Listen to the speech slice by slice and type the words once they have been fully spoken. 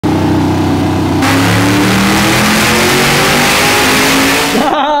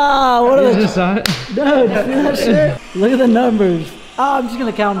saw it. Dude, see that shit? Look at the numbers. Oh, I'm just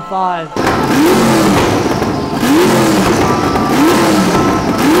gonna count 5.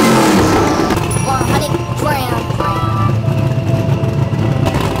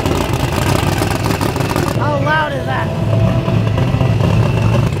 How loud is that?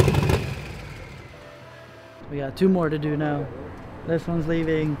 We got 2 more to do now. This one's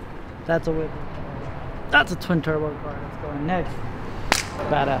leaving. That's a whip. That's a twin turbo car that's going next.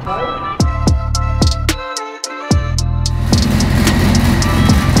 Badass.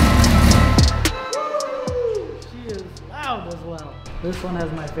 She is loud as well. This one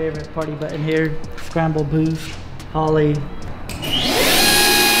has my favorite party button here. Scramble boost, Holly.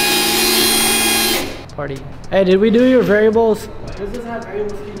 Party. Hey, did we do your variables? Does this have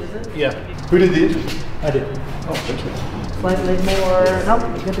variable speed, is it? Yeah. Who did these? I did. Oh, thank you. Slightly more.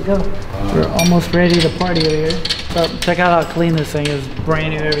 Nope, good to go. We're almost ready to party over here. So check out how clean this thing is.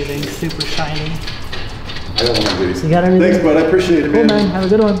 Brand new everything, super shiny. I got one of these. You got everything? Thanks, bud. I appreciate it, Cool, man. man. Have a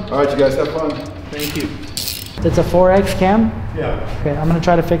good one. All right, you guys have fun. Thank you. It's a 4X cam? Yeah. Okay, I'm gonna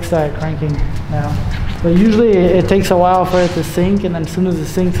try to fix that cranking now. But usually it takes a while for it to sync, and then as soon as it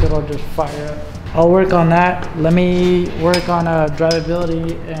syncs, it'll just fire up. I'll work on that. Let me work on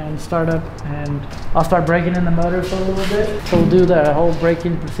drivability and startup, and I'll start breaking in the motor for a little bit. So we'll do the whole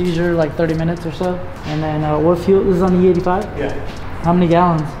braking procedure, like 30 minutes or so. And then what fuel, this is on the E85? Yeah. How many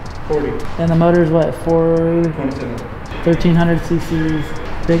gallons? 40. And the motor's what, 27. 1300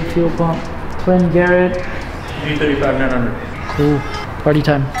 cc's, big fuel pump, twin Garrett. G35 900. Cool, party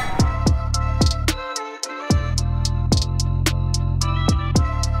time.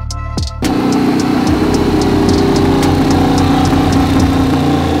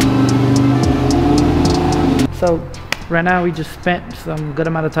 So right now we just spent some good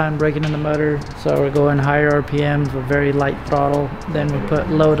amount of time breaking in the motor. So we're going higher RPMs with very light throttle. Then we put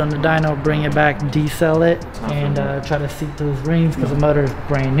load on the dyno, bring it back, decel it, and try to seat those rings because the motor is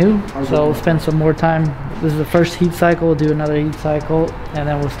brand new. So we'll spend some more time. This is the first heat cycle. We'll do another heat cycle, and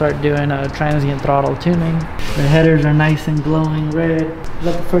then we'll start doing transient throttle tuning. The headers are nice and glowing red. Is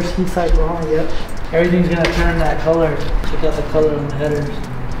that the first heat cycle on? Yep. Everything's gonna turn that color. Check out the color on the headers.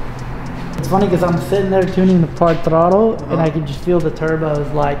 It's funny because I'm sitting there tuning the part throttle, and I can just feel the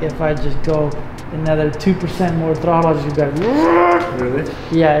turbos. Like if I just go another 2% more throttle, I just go. Really?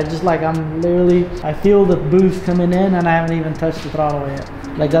 Yeah, it's just like I feel the boost coming in, and I haven't even touched the throttle yet.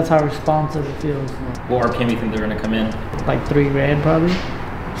 Like that's how responsive it feels. What RPM do you think they're gonna come in? Like 3 grand probably.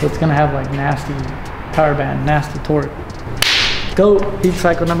 So it's gonna have like nasty power band, nasty torque. Go heat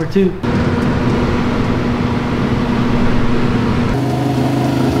cycle number 2.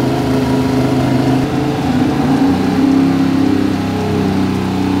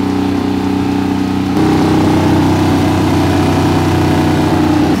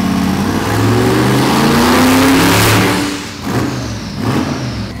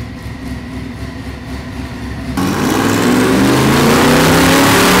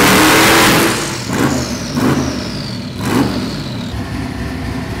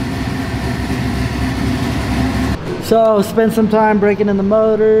 So spent some time breaking in the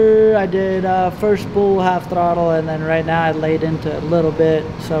motor. I did first spool, half throttle, and then right now I laid into it a little bit.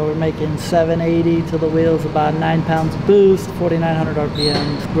 So we're making 780 to the wheels, about 9 pounds of boost, 4,900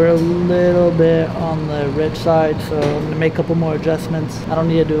 RPMs. We're a little bit on the rich side, so I'm gonna make a couple more adjustments. I don't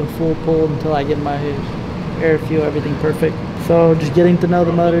need to do a full pull until I get my air, fuel, everything perfect. So just getting to know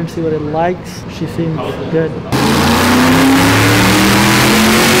the motor and see what it likes. She seems good.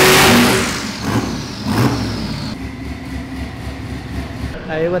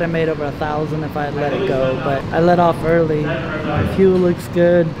 It would have made over 1,000 if I had let it go, but I let off early. My fuel looks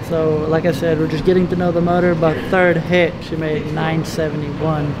good. So like I said, we're just getting to know the motor. About third hit, she made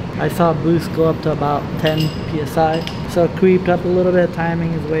 971. I saw boost go up to about 10 PSI. So it creeped up a little bit.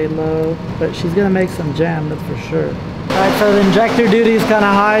 Timing is way low, but she's gonna make some jam, that's for sure. All right, so the injector duty is kind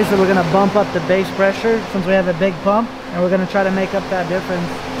of high, so we're gonna bump up the base pressure since we have a big pump, and we're gonna try to make up that difference.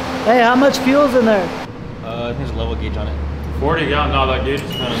 Hey, how much fuel's in there? I think there's a level gauge on it. 40 gallons. No, that gauge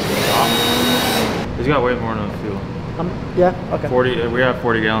is kind of off. He's got way more than enough fuel. Yeah, okay. 40. We have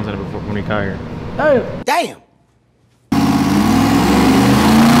 40 gallons in it before when we got here. Oh. Damn.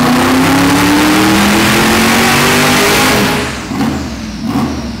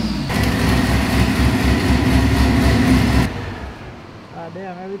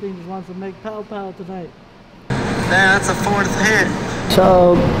 Damn, everything just wants to make pow pow tonight. Man, that's a 4th hit.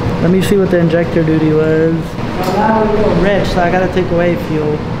 So, let me see what the injector duty was. Well, now we're a little rich, so I gotta take away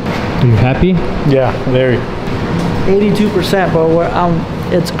fuel. Are you happy? Yeah, very. 82%, but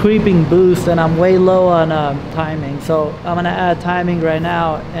it's creeping boost and I'm way low on timing. So I'm gonna add timing right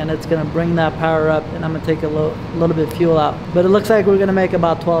now and it's gonna bring that power up and I'm gonna take a little bit of fuel out. But it looks like we're gonna make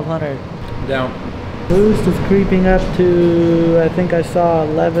about 1200. Down. Boost is creeping up to, I think I saw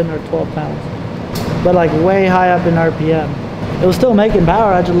 11 or 12 pounds. But like way high up in RPM. It was still making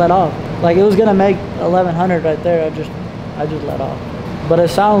power, I just let off. Like it was gonna make 1100 right there, I just let off. But it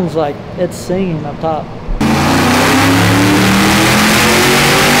sounds like it's singing up top.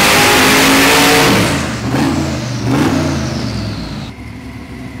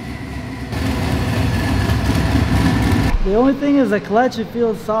 The only thing is the clutch, it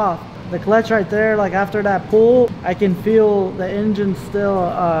feels soft. The clutch right there, like after that pull, I can feel the engine still,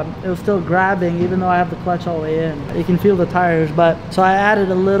 it was still grabbing even though I have the clutch all the way in. You can feel the tires, but so I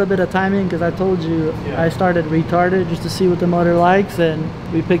added a little bit of timing because I told you I started retarded just to see what the motor likes and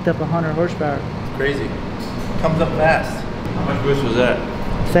we picked up 100 horsepower. It's crazy. Comes up fast. How much boost was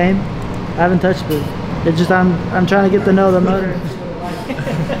that? Same. I haven't touched boost. It's just I'm trying to get to know the motor.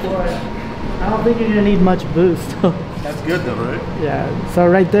 I don't think you're gonna need much boost. That's good though, right? Yeah, so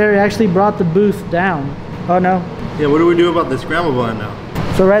right there, it actually brought the boost down. Oh no. Yeah, what do we do about the scramble button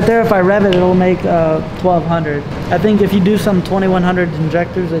now? So right there, if I rev it, it'll make 1200. I think if you do some 2100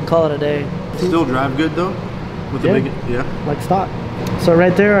 injectors, they'd call it a day. Still drive good though? With the big, like stock. So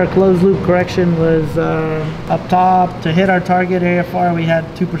right there, our closed loop correction was up top. To hit our target AFR, we had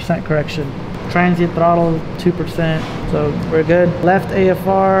 2% correction. Transient throttle, 2%, so we're good. Left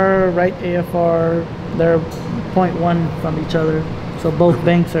AFR, right AFR, they're 0.1 from each other. So both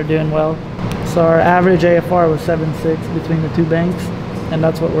banks are doing well. So our average AFR was 7.6 between the two banks, and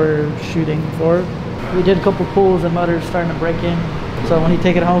that's what we're shooting for. We did a couple pulls, the motor's starting to break in. So when you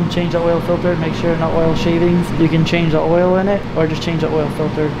take it home, change the oil filter, make sure no oil shavings. You can change the oil in it, or just change the oil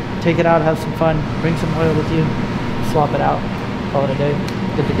filter. Take it out, have some fun, bring some oil with you, swap it out, call it a day.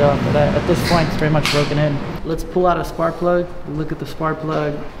 Good to go after that. At this point, it's very much broken in. Let's pull out a spark plug, look at the spark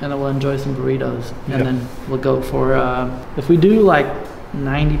plug, and then we'll enjoy some burritos. And then we'll go for, if we do like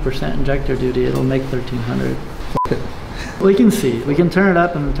 90% injector duty, it'll make 1300. We can see. We can turn it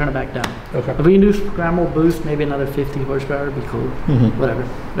up and then turn it back down. Okay. If we can do scramble boost, maybe another 50 horsepower would be cool.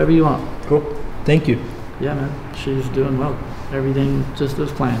 Whatever you want. Cool. Thank you. Yeah, man. She's doing well. Everything just as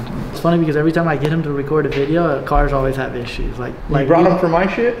planned. It's funny because every time I get him to record a video, cars always have issues. Like you brought him for my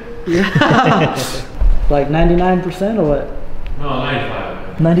shit? Yeah. Like 99% or what? No,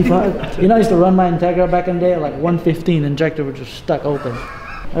 95. 95? You know, I used to run my Integra back in the day at like 115, injector was just stuck open.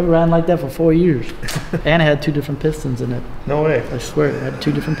 I ran like that for 4 years. And it had 2 different pistons in it. No way. I swear, it had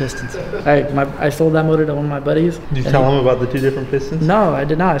 2 different pistons. I sold that motor to one of my buddies. Did you tell him about the 2 different pistons? No, I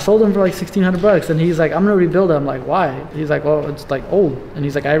did not. I sold them for like 1,600 bucks, and he's like, I'm gonna rebuild it. I'm like, why? He's like, well, it's like old. And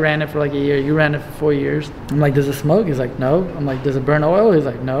he's like, I ran it for like a year. You ran it for 4 years. I'm like, does it smoke? He's like, no. I'm like, does it burn oil? He's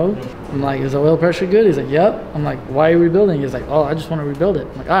like, no. I'm like, is the oil pressure good? He's like, yep. I'm like, why are you rebuilding? He's like, oh, I just want to rebuild it.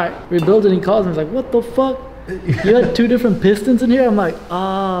 I'm like, all right, rebuild it. And he calls me. He's like, what the fuck? You had 2 different pistons in here? I'm like,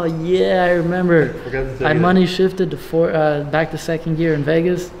 oh yeah, I remember. I money shifted to back to second gear in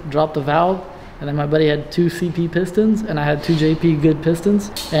Vegas, dropped the valve, and then my buddy had 2 CP pistons, and I had 2 JP good pistons,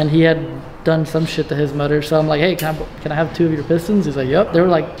 and he had done some shit to his motor. So I'm like, hey, can I have 2 of your pistons? He's like, yep. They were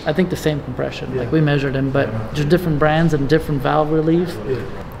like, I think the same compression. Like we measured them, but just different brands and different valve reliefs.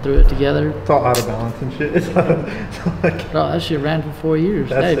 Threw it together. It's all out of balance and shit. It's like, oh, that shit ran for 4 years.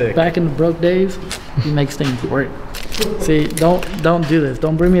 That's hey, sick. Back in the broke days, he makes things work. See, don't do this.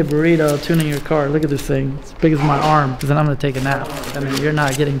 Don't bring me a burrito tuning your car. Look at this thing. It's as big as my arm. Because then I'm gonna take a nap. I mean, you're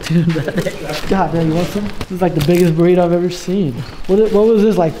not getting tuned that day. God damn, you want some? This is like the biggest burrito I've ever seen. What was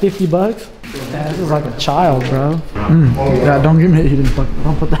this, like 50 bucks? Yeah, this is like a child, bro. Yeah, don't give me eating.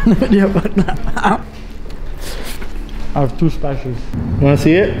 Don't put that in the video. I have 2 specials. wanna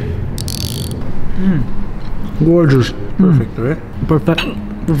see it? Gorgeous. Perfect, right?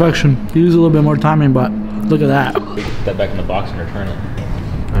 Perfection. Use a little bit more timing, but look at that. Put that back in the box and return it.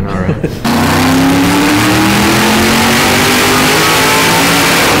 I know, right?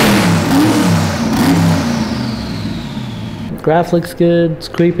 Graph looks good. It's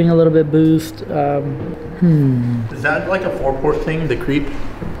creeping a little bit boost. Is that like a 4-port thing, the creep?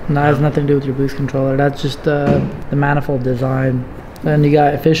 No, it has nothing to do with your boost controller. That's just the manifold design. Then you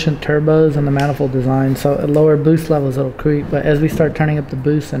got efficient turbos and the manifold design. So at lower boost levels it'll creep, but as we start turning up the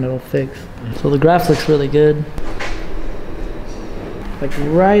boost, then it'll fix. So the graph looks really good. Like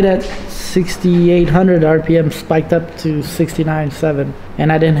right at 6,800 RPM, spiked up to 69.7,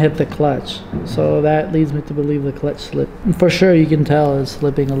 and I didn't hit the clutch. So that leads me to believe the clutch slipped. For sure you can tell it's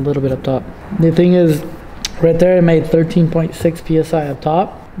slipping a little bit up top. The thing is, right there it made 13.6 PSI up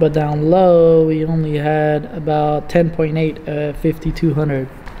top. but down low we only had about 10.8 at 5200.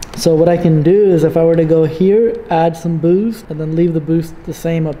 So what I can do is if I were to go here, add some boost, and then leave the boost the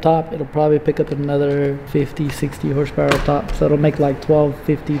same up top, it'll probably pick up another 50, 60 horsepower up top. So it'll make like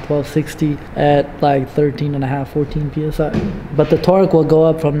 1250, 1260 at like 13 and a half, 14 PSI. But the torque will go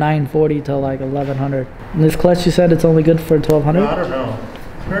up from 940 to like 1100. And this clutch, you said it's only good for 1200? No, I don't know. I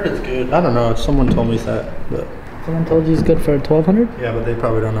heard it's good. I don't know. Someone told me that, but. Someone told you it's good for 1200? Yeah, but they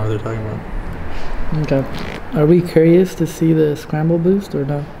probably don't know what they're talking about. Okay. Are we curious to see the scramble boost or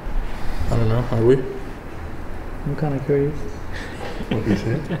no? I don't know. Are we? I'm kind of curious. What you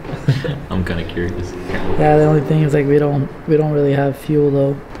say? I'm kind of curious. Yeah, the only thing is like we don't really have fuel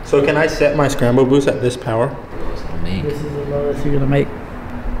though. So can I set my scramble boost at this power? This is the lowest you're gonna make.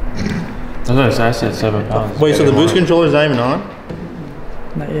 That's what I said, 7 pounds. Wait, so the boost controller's not even on?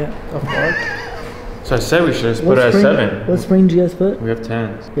 Not yet. The fuck? So I said we should just put it at 7. What spring did you guys put? We have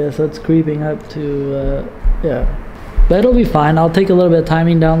 10s. Yeah, so it's creeping up to yeah. But it'll be fine. I'll take a little bit of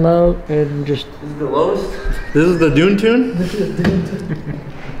timing down low and just. This is the lowest? This is the Dune tune?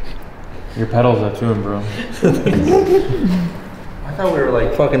 Your pedals are tuned, bro. I thought we were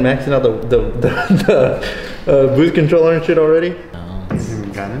like fucking maxing out the boost controller and shit already. No,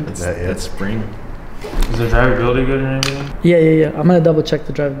 That's spring. Is the drivability good and everything? Yeah. I'm gonna double check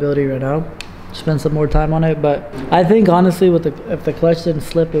the drivability right now. Spend some more time on it, but I think honestly, with if the clutch didn't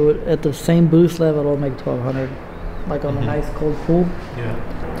slip, it would at the same boost level it'll make 1200, like on a nice cold pool.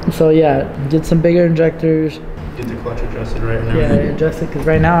 Yeah. So yeah, get some bigger injectors. Get the clutch adjusted right now. Yeah, adjust it because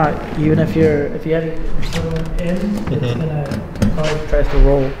right now, even if you have your cylinder in, it's gonna car tries to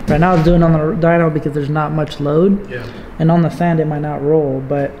roll. Right now it's doing on the dyno because there's not much load. Yeah. And on the sand it might not roll,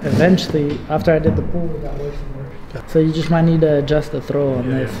 but eventually after I did the pool it got worse and worse. So you just might need to adjust the throw on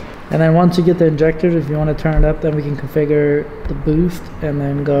this. And then once you get the injectors, if you want to turn it up, then we can configure the boost and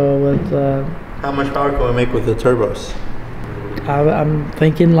then go with. How much power can we make with the turbos? I'm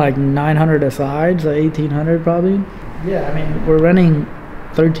thinking like 900 aside, so 1800 probably. Yeah, I mean we're running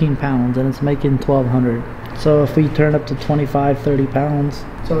 13 pounds and it's making 1200. So if we turn up to 25, 30 pounds,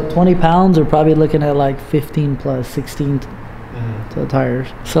 so 20 pounds we're probably looking at like 15 plus 16 to the tires.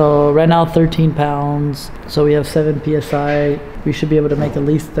 So right now 13 pounds, so we have 7 PSI. We should be able to make at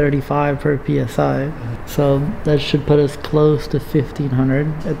least 35 per PSI. So that should put us close to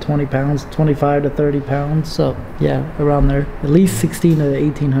 1500 at 20 pounds, 25 to 30 pounds. So yeah, around there, at least 16 to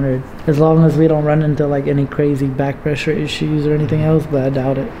 1800. As long as we don't run into like any crazy back pressure issues or anything else, but I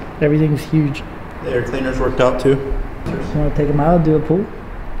doubt it. Everything's huge. The air cleaners worked out too? You want to take them out, do a pool?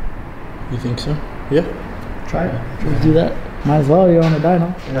 You think so? Yeah. Try it. Let's do that. Might as well, you're on a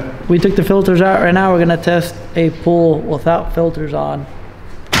dyno. Yeah. We took the filters out. Right now we're gonna test a pool without filters on.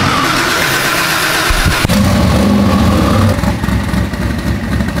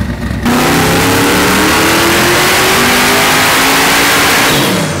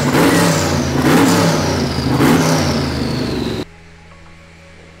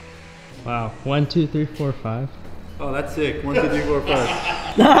 Wow. 1, 2, 3, 4, 5. Oh, that's sick. 1, 2, 3, 4, 5.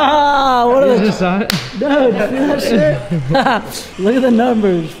 Ah, what are You the just saw it? dude? See that shit? Look at the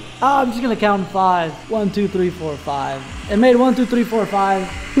numbers. Oh, I'm just gonna count 5. 1, 2, 3, 4, 5. It made 1, 2, 3, 4,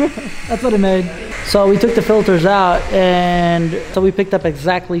 5. That's what it made. So we took the filters out, and so we picked up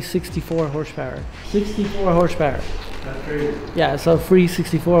exactly 64 horsepower. 64 horsepower. That's crazy. Yeah, so free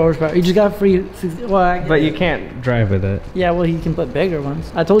 64 horsepower. You just got free 60. Well, But you can't drive with it. yeah, well, you can put bigger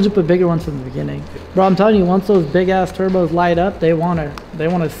ones. I told you to put bigger ones from the beginning. Bro, I'm telling you, once those big ass turbos light up, they wanna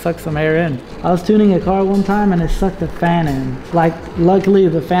suck some air in. I was tuning a car one time and it sucked the fan in. Like, luckily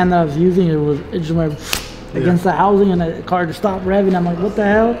the fan that I was using, it just went against the housing and the car just stopped revving. I'm like, what the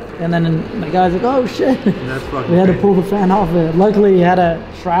hell? And then the guy's like, oh shit. That's fucking We had to crazy. pull the fan off of it. Luckily, he had a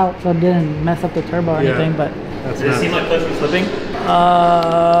shroud so it didn't mess up the turbo or Yeah. anything, but That's Did it seem like clutch was slipping?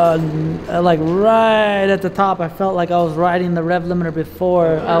 like right at the top, I felt like I was riding the rev limiter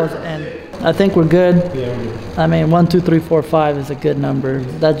before I was in. I think we're good. I mean, 1, 2, 3, 4, 5 is a good number.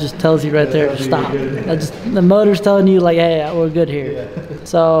 That just tells you right there to stop. The motor's telling you like, hey, we're good here.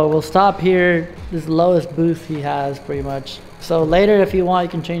 So we'll stop here. This is the lowest boost he has pretty much. So later, if you want,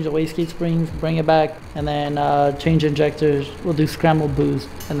 you can change the wastegate springs, bring it back, and then change injectors. We'll do scramble boost,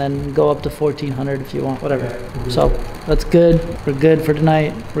 and then go up to 1400 if you want, whatever. So that's good. We're good for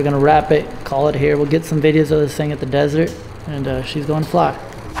tonight. We're gonna wrap it, call it here. We'll get some videos of this thing at the desert, and she's going to fly.